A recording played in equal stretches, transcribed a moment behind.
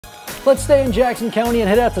Let's stay in Jackson County and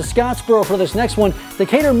head out to Scottsboro for this next one.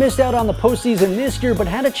 Decatur missed out on the postseason this year, but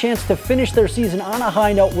had a chance to finish their season on a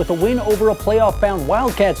high note with a win over a playoff-bound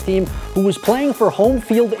Wildcats team who was playing for home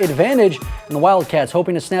field advantage. And the Wildcats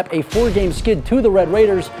hoping to snap a 4-game skid to the Red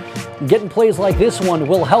Raiders. Getting plays like this one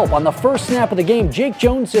will help. On the first snap of the game, Jake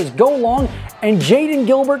Jones says go long, and Jaden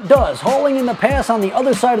Gilbert does, hauling in the pass on the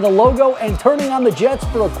other side of the logo and turning on the Jets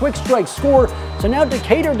for a quick strike score. So now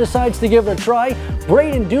Decatur decides to give it a try.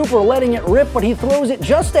 Braden Duper letting it rip, but he throws it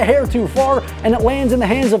just a hair too far, and it lands in the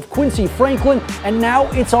hands of Quincy Franklin, and now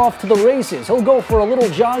it's off to the races. He'll go for a little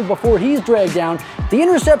jog before he's dragged down. The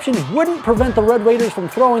interception wouldn't prevent the Red Raiders from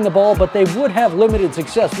throwing the ball, but they would have limited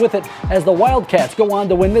success with it as the Wildcats go on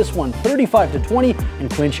to win this one 35-20 and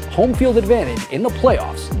clinch home field advantage in the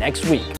playoffs next week.